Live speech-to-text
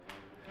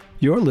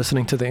You're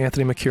listening to the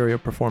Anthony Mercurio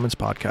Performance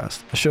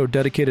Podcast, a show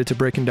dedicated to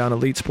breaking down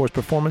elite sports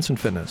performance and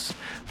fitness.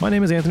 My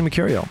name is Anthony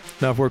Mercurio,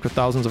 and I've worked with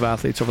thousands of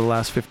athletes over the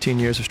last 15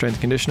 years of strength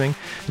and conditioning.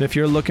 And if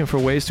you're looking for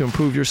ways to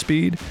improve your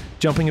speed,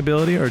 jumping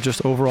ability, or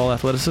just overall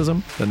athleticism,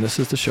 then this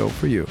is the show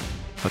for you.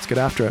 Let's get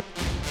after it.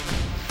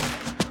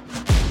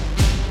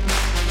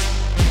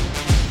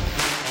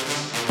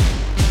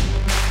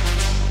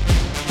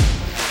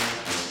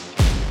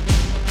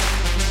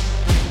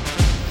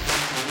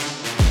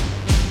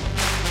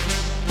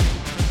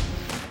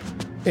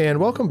 And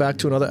welcome back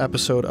to another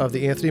episode of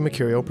the Anthony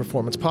Mercurio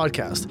Performance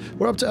Podcast.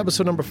 We're up to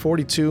episode number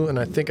 42, and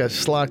I think I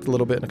slacked a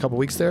little bit in a couple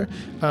weeks there.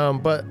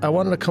 But I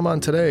wanted to come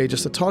on today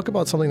just to talk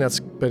about something that's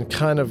been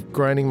kind of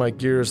grinding my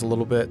gears a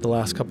little bit the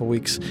last couple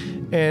weeks.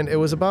 And it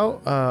was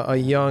about a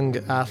young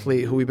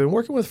athlete who we've been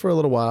working with for a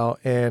little while,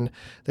 and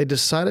they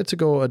decided to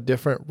go a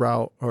different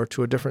route or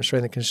to a different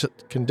strength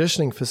and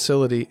conditioning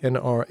facility in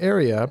our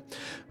area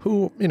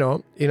who,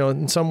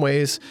 in some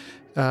ways,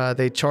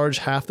 they charge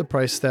half the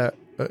price that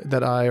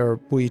I or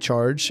we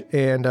charge,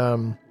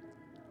 and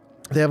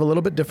they have a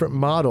little bit different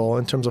model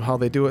in terms of how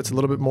they do it. It's a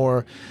little bit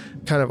more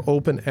kind of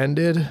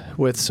open-ended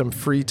with some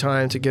free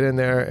time to get in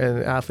there,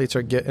 and athletes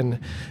are given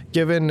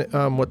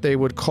what they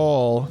would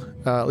call,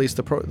 at least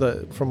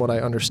from what I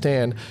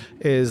understand,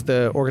 is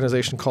the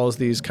organization calls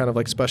these kind of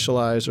like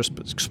specialized or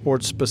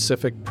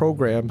sports-specific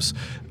programs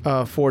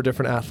for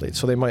different athletes.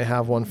 So they might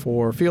have one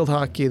for field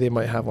hockey, they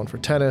might have one for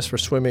tennis, for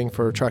swimming,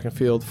 for track and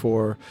field,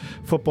 for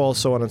football,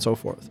 so on and so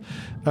forth.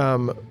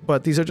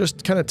 But these are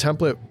just kind of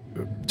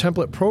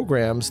template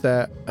programs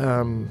that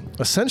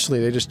essentially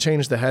they just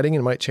change the heading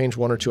and might change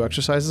one or two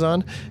exercises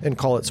on and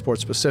call it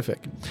sports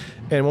specific.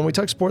 And when we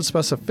talk sports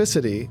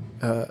specificity,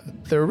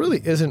 there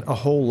really isn't a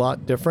whole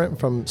lot different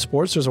from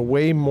sports. There's a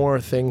way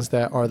more things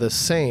that are the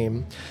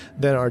same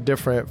than are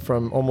different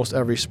from almost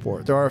every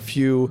sport. There are a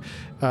few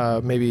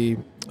maybe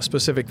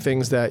specific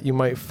things that you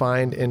might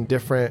find in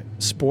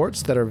different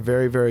sports that are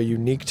very, very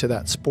unique to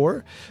that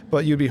sport,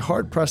 but you'd be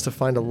hard pressed to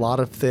find a lot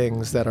of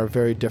things that are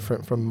very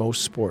different from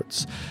most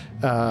sports.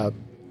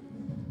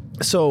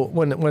 So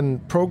when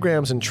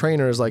programs and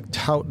trainers like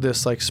tout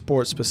this like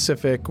sports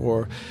specific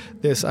or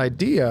this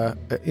idea,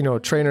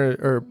 trainer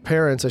or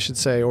parents, I should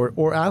say,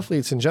 or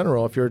athletes in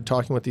general, if you're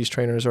talking with these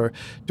trainers or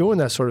doing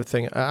that sort of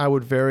thing, I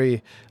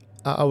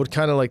would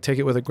kind of like take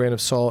it with a grain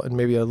of salt, and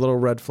maybe a little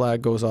red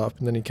flag goes up,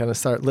 and then you kind of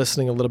start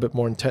listening a little bit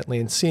more intently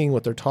and seeing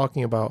what they're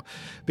talking about.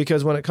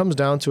 Because when it comes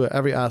down to it,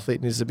 every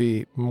athlete needs to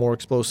be more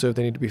explosive.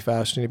 They need to be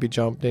fast. They need to be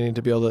jump. They need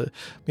to be able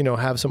to,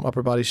 have some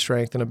upper body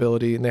strength and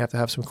ability, and they have to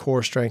have some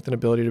core strength and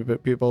ability to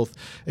be both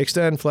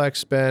extend,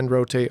 flex, bend,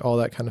 rotate, all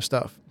that kind of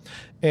stuff.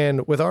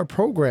 And with our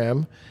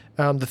program,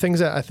 the things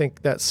that I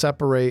think that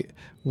separate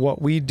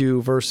what we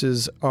do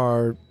versus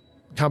our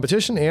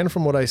competition, and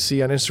from what I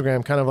see on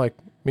Instagram, kind of like,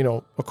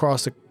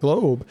 across the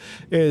globe,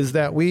 is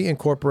that we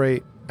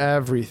incorporate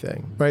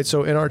everything, right?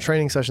 So in our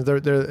training sessions,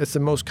 it's the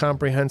most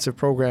comprehensive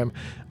program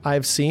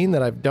I've seen,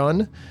 that I've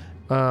done,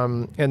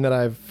 and that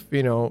I've,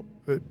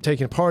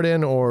 taken part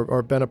in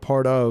or been a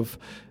part of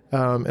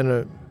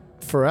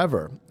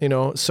forever,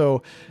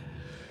 So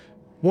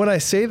when I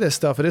say this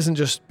stuff, it isn't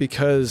just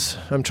because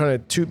I'm trying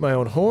to toot my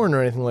own horn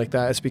or anything like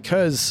that. It's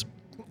because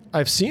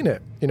I've seen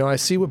it. I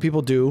see what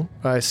people do.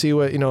 I see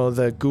what,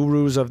 the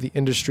gurus of the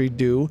industry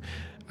do.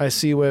 I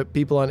see what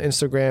people on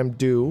Instagram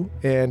do,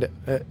 and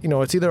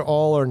it's either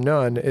all or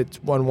none. It's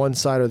on one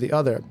side or the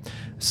other.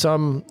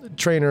 Some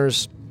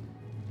trainers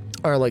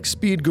are like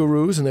speed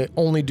gurus, and they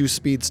only do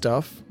speed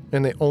stuff,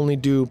 and they only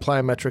do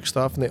plyometric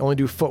stuff, and they only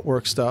do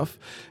footwork stuff.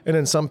 And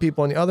then some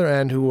people on the other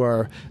end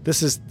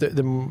this is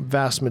the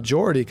vast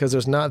majority, because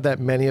there's not that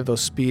many of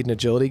those speed and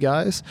agility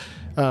guys.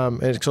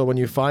 And so when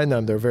you find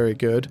them, they're very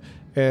good,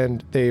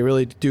 and they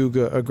really do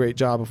a great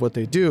job of what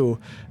they do.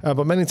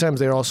 But many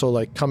times they're also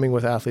like coming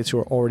with athletes who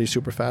are already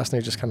super fast,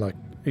 and they just kind of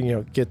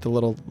like, get the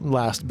little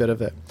last bit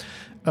of it.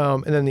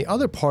 And then the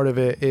other part of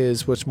it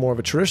is what's more of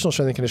a traditional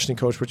strength and conditioning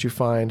coach, which you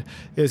find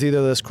is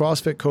either this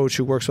CrossFit coach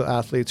who works with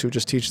athletes who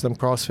just teaches them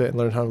CrossFit and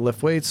learn how to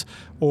lift weights,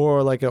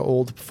 or like an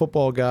old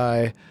football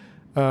guy,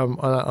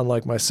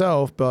 unlike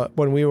myself. But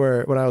when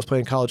I was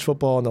playing college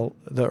football in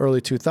the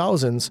early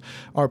 2000s,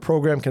 our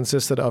program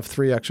consisted of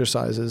 3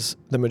 exercises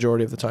the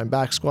majority of the time: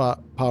 back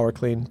squat, power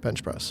clean,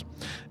 bench press.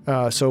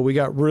 So we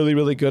got really,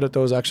 really good at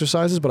those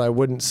exercises, but I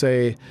wouldn't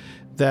say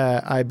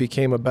that I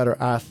became a better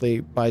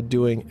athlete by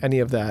doing any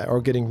of that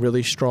or getting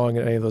really strong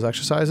in any of those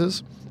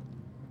exercises.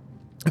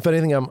 If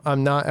anything,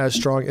 I'm not as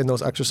strong in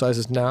those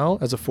exercises now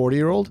as a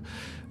 40-year-old,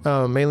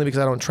 mainly because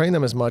I don't train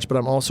them as much, but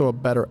I'm also a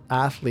better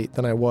athlete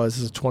than I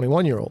was as a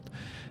 21-year-old.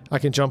 I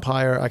can jump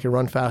higher, I can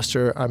run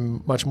faster,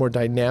 I'm much more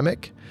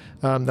dynamic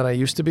than I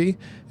used to be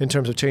in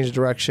terms of change of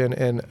direction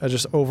and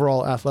just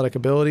overall athletic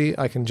ability.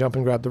 I can jump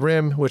and grab the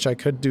rim, which I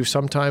could do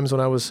sometimes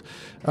when I was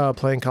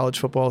playing college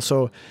football.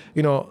 So,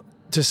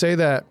 to say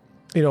that,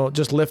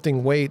 just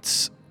lifting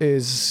weights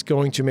is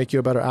going to make you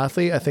a better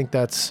athlete, I think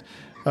that's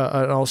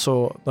and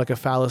also like a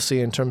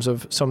fallacy in terms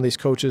of some of these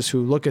coaches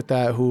who look at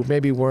that, who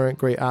maybe weren't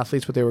great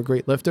athletes, but they were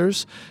great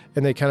lifters,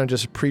 and they kind of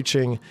just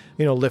preaching,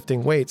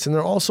 lifting weights. And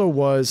there also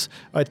was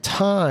a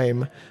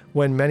time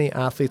when many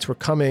athletes were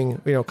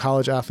coming,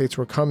 college athletes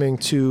were coming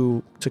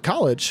to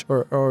college,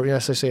 or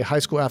yes, I say high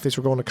school athletes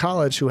were going to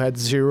college who had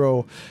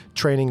zero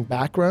training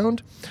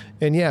background.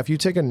 And yeah, if you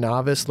take a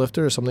novice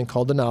lifter, there's something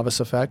called the novice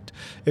effect.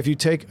 If you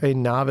take a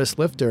novice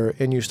lifter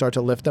and you start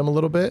to lift them a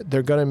little bit,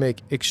 they're going to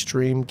make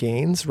extreme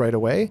gains right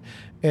away.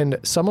 And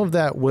some of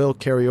that will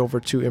carry over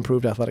to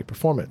improved athletic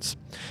performance.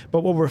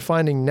 But what we're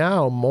finding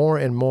now more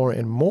and more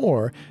and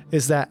more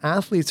is that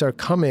athletes are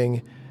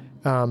coming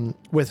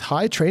with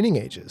high training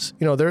ages.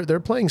 They're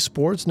playing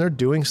sports and they're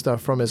doing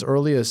stuff from as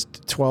early as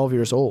 12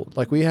 years old.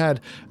 Like we had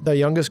the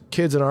youngest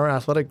kids in our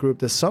athletic group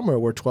this summer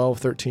were 12,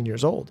 13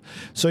 years old.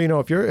 So,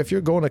 if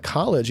you're going to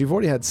college, you've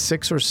already had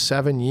 6 or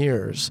 7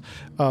 years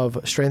of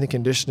strength and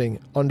conditioning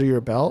under your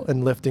belt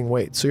and lifting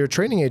weights. So your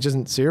training age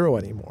isn't 0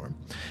 anymore.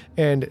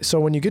 And so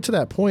when you get to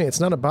that point,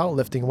 it's not about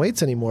lifting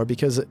weights anymore,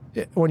 because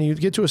when you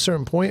get to a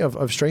certain point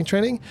of strength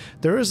training,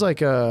 there is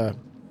like a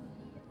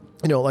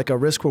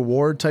risk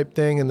reward type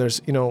thing. And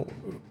there's,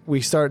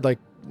 we start like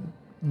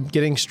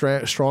getting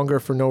stronger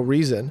for no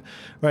reason,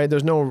 right?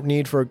 There's no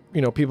need for,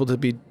 people to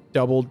be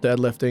double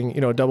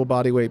deadlifting, double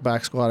body weight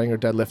back squatting or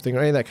deadlifting or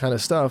any of that kind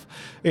of stuff.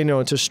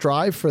 To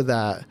strive for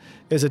that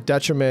is a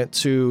detriment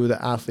to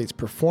the athlete's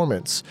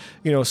performance.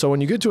 So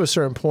when you get to a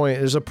certain point,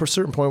 there's a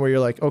certain point where you're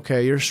like,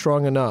 okay, you're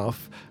strong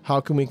enough. How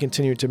can we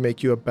continue to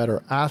make you a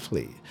better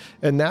athlete?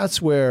 And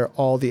that's where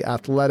all the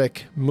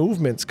athletic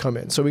movements come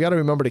in. So we got to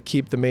remember to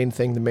keep the main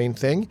thing.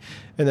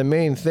 And the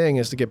main thing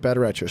is to get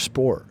better at your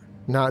sport,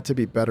 not to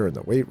be better in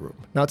the weight room,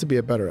 not to be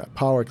better at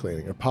power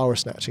cleaning or power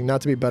snatching,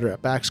 not to be better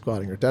at back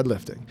squatting or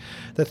deadlifting.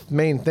 The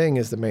main thing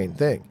is the main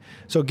thing.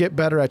 So get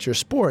better at your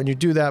sport, and you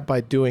do that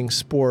by doing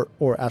sport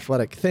or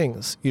athletic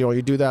things.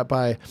 You do that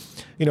by,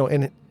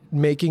 in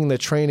making the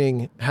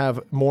training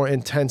have more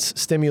intense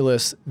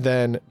stimulus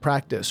than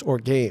practice or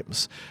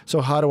games.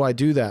 So how do I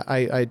do that?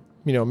 I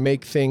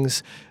make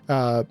things,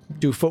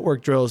 do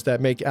footwork drills that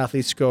make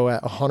athletes go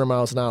at 100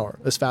 miles an hour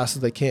as fast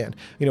as they can.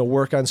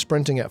 Work on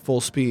sprinting at full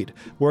speed.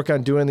 Work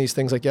on doing these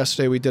things. Like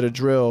yesterday, we did a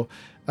drill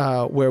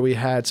where we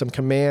had some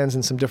commands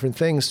and some different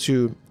things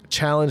to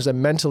challenge them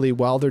mentally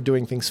while they're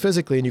doing things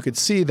physically. And you could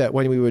see that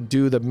when we would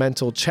do the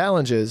mental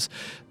challenges,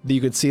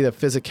 you could see the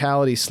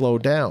physicality slow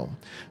down.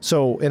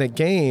 So in a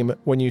game,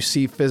 when you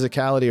see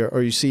physicality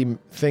or you see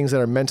things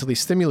that are mentally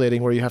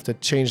stimulating where you have to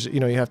change,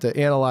 you have to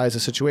analyze a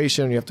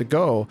situation and you have to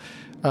go,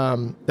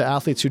 the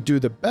athletes who do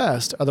the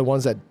best are the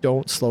ones that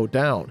don't slow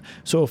down.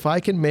 So if I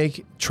can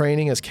make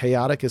training as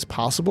chaotic as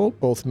possible,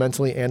 both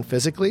mentally and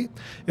physically,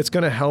 it's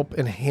going to help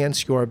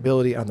enhance your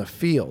ability on the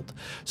field.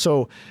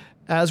 So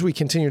as we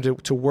continue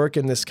to work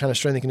in this kind of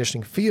strength and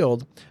conditioning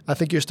field, I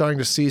think you're starting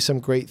to see some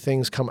great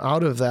things come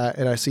out of that.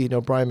 And I see,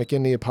 Brian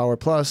McKinley at Power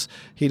Plus,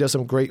 he does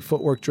some great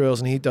footwork drills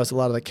and he does a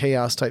lot of the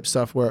chaos type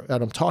stuff that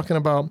I'm talking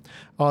about.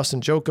 Austin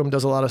Jochum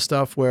does a lot of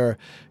stuff where,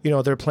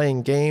 they're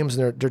playing games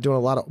and they're doing a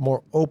lot of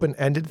more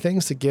open-ended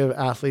things to give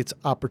athletes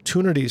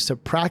opportunities to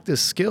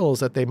practice skills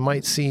that they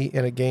might see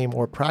in a game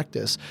or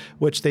practice,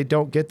 which they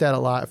don't get that a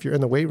lot if you're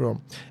in the weight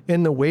room.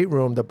 In the weight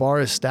room, the bar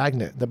is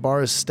stagnant. The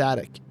bar is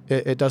static.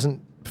 It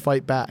doesn't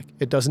fight back.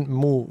 It doesn't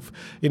move.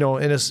 In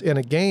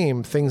a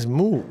game, things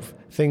move.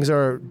 Things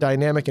are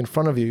dynamic in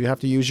front of you. You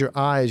have to use your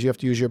eyes. You have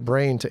to use your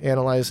brain to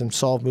analyze and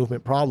solve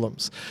movement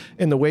problems.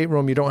 In the weight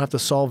room, you don't have to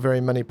solve very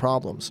many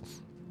problems.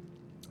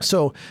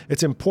 So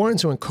it's important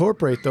to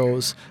incorporate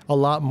those a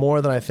lot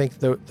more than I think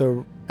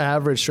the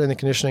average strength and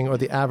conditioning or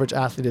the average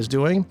athlete is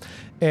doing,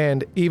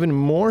 and even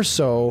more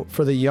so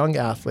for the young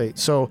athlete.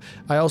 So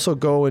I also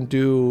go and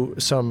do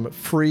some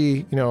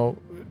free,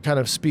 kind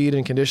of speed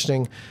and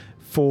conditioning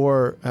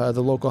for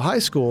the local high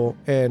school.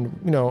 And,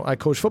 I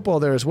coach football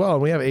there as well.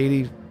 And we have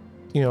 80,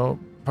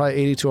 probably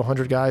 80 to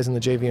 100 guys in the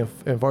JV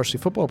and varsity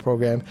football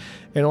program,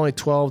 and only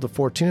 12 to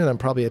 14 of them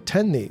probably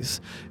attend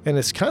these. And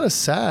it's kind of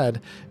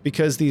sad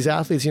because these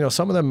athletes,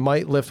 some of them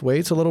might lift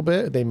weights a little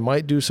bit, they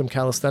might do some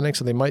calisthenics,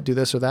 and they might do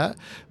this or that.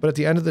 But at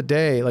the end of the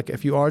day, like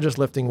if you are just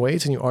lifting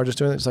weights and you are just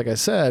doing it, just like I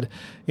said,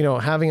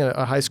 having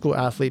a high school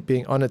athlete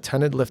being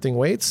unattended lifting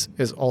weights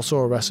is also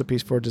a recipe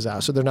for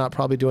disaster. They're not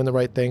probably doing the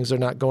right things. They're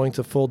not going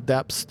to full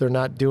depths. They're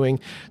not doing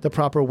the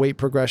proper weight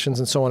progressions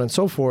and so on and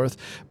so forth.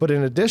 But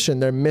in addition,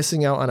 they're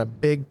missing out on a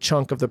big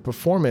chunk of the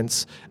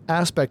performance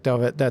aspect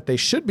of it that they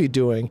should be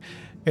doing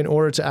in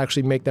order to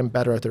actually make them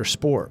better at their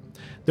sport.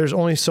 There's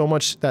only so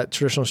much that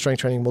traditional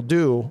strength training will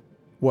do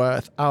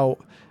without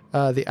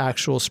the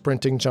actual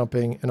sprinting,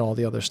 jumping, and all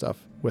the other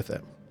stuff with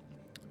it.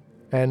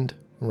 End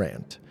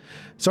rant.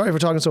 Sorry for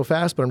talking so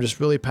fast, but I'm just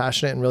really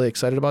passionate and really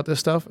excited about this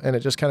stuff, and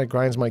it just kind of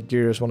grinds my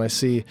gears when I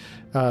see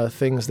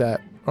things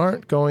that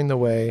aren't going the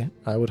way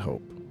I would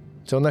hope.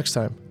 Till next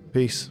time,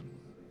 peace.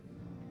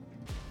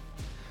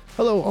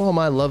 Hello, all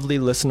my lovely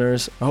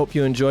listeners. I hope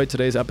you enjoyed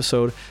today's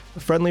episode. A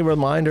friendly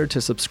reminder to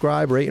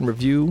subscribe, rate, and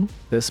review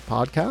this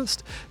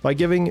podcast. By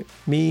giving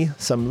me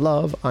some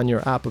love on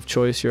your app of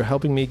choice, you're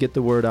helping me get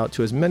the word out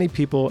to as many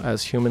people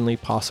as humanly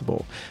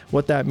possible.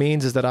 What that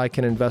means is that I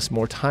can invest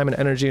more time and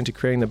energy into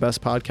creating the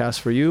best podcast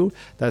for you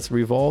that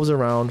revolves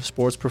around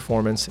sports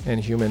performance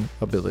and human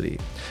ability.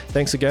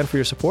 Thanks again for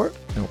your support,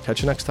 and we'll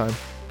catch you next time.